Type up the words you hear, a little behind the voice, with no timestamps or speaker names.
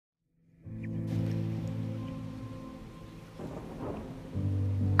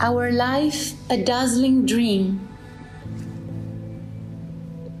Our life a dazzling dream,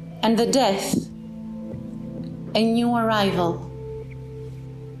 and the death a new arrival.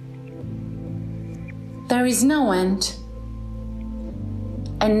 There is no end,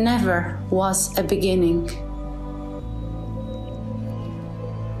 and never was a beginning.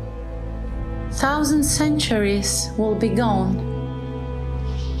 1,000 centuries will be gone,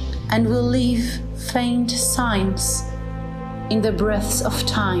 and will leave faint signs in the breaths of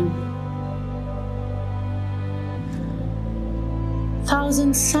time.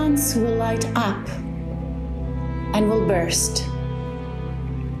 1,000 suns will light up and will burst.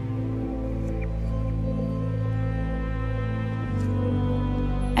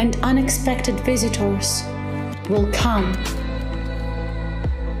 And unexpected visitors will come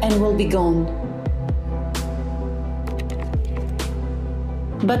and will be gone.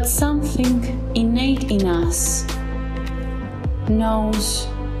 But something innate in us knows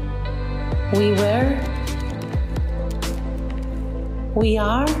we were, we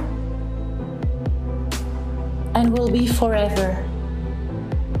are, and will be forever.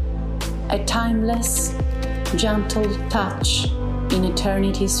 A timeless, gentle touch in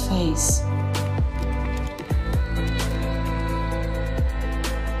eternity's face.